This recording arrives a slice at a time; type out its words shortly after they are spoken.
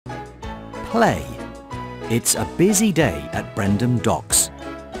play. It's a busy day at Brendam Docks.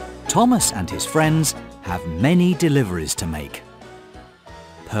 Thomas and his friends have many deliveries to make.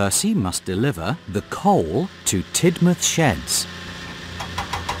 Percy must deliver the coal to Tidmouth Sheds.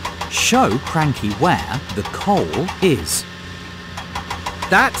 Show Cranky where the coal is.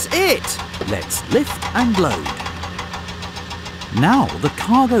 That's it! Let's lift and load. Now the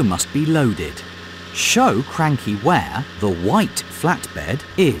cargo must be loaded. Show Cranky where the white flatbed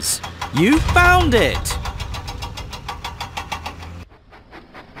is. You found it!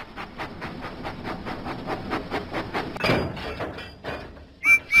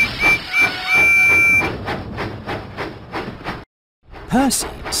 Percy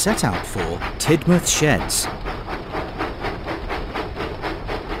set out for Tidmouth Sheds.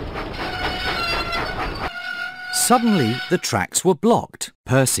 Suddenly, the tracks were blocked.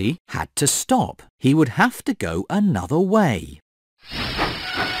 Percy had to stop. He would have to go another way.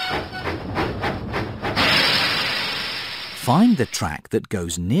 Find the track that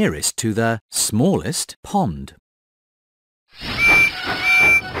goes nearest to the smallest pond.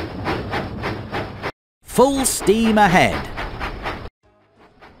 Full steam ahead.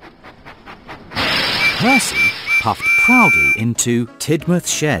 Percy puffed proudly into Tidmouth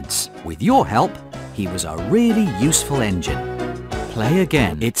Sheds. With your help, he was a really useful engine. Play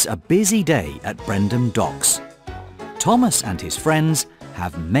again. It's a busy day at Brendam Docks. Thomas and his friends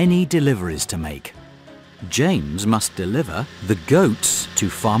have many deliveries to make. James must deliver the goats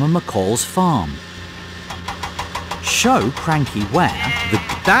to Farmer McCall's farm. Show Cranky where the...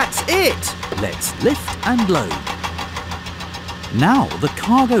 That's it! Let's lift and load. Now the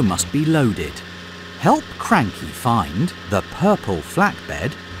cargo must be loaded. Help Cranky find the purple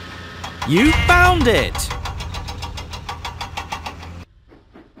flatbed. You found it!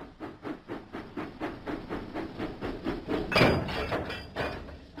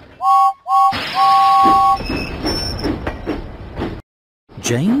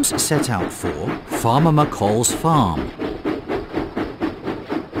 James set out for Farmer McCall's farm.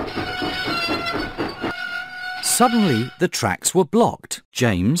 Suddenly, the tracks were blocked.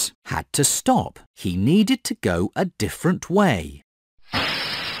 James had to stop. He needed to go a different way.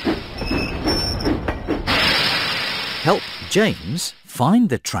 Help James find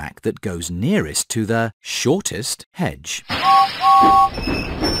the track that goes nearest to the shortest hedge.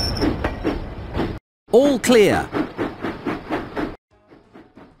 All clear!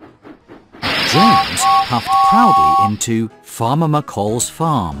 James puffed proudly into Farmer McCall's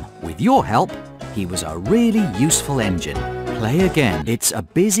farm. With your help, he was a really useful engine. Play again. It's a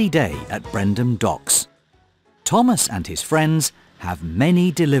busy day at Brendam Docks. Thomas and his friends have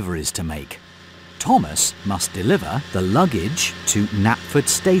many deliveries to make. Thomas must deliver the luggage to Knapford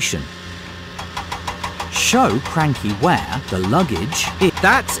Station. Show Cranky where the luggage is.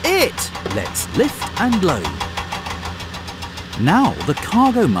 That's it! Let's lift and load. Now the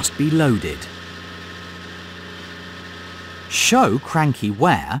cargo must be loaded. Show Cranky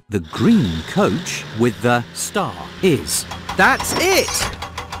where the green coach with the star is. That's it!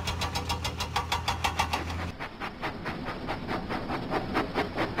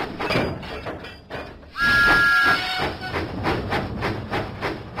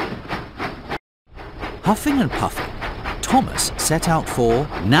 Huffing and puffing, Thomas set out for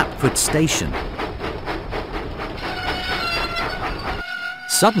Knapford Station.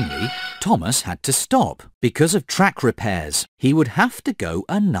 Suddenly, Thomas had to stop. Because of track repairs, he would have to go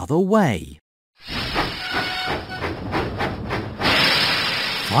another way.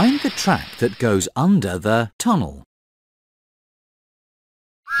 Find the track that goes under the tunnel.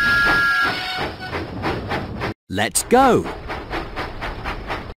 Let's go!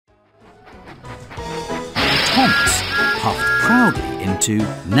 Thomas puffed proudly into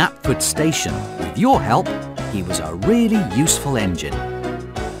Knapford Station. With your help, he was a really useful engine.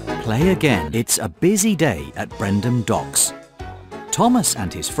 Play again. It's a busy day at Brendam Docks. Thomas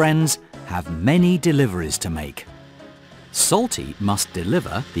and his friends have many deliveries to make. Salty must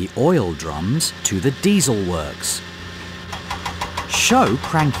deliver the oil drums to the diesel works. Show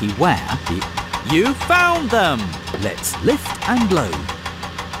Cranky where the... You found them! Let's lift and load.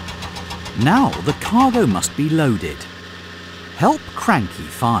 Now the cargo must be loaded. Help Cranky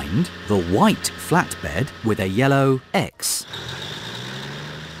find the white flatbed with a yellow X.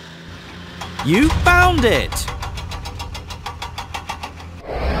 You found it!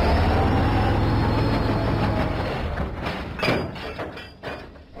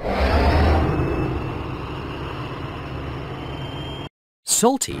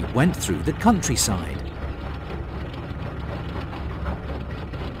 Salty went through the countryside.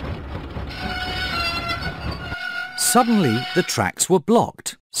 Suddenly, the tracks were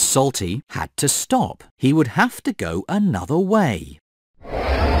blocked. Salty had to stop. He would have to go another way.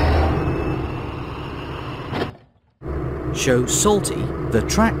 Show Salty the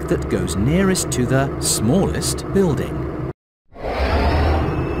track that goes nearest to the smallest building.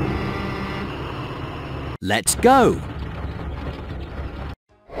 Let's go!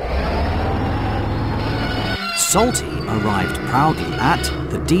 Salty arrived proudly at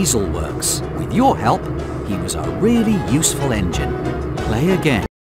the diesel works. With your help, he was a really useful engine. Play again.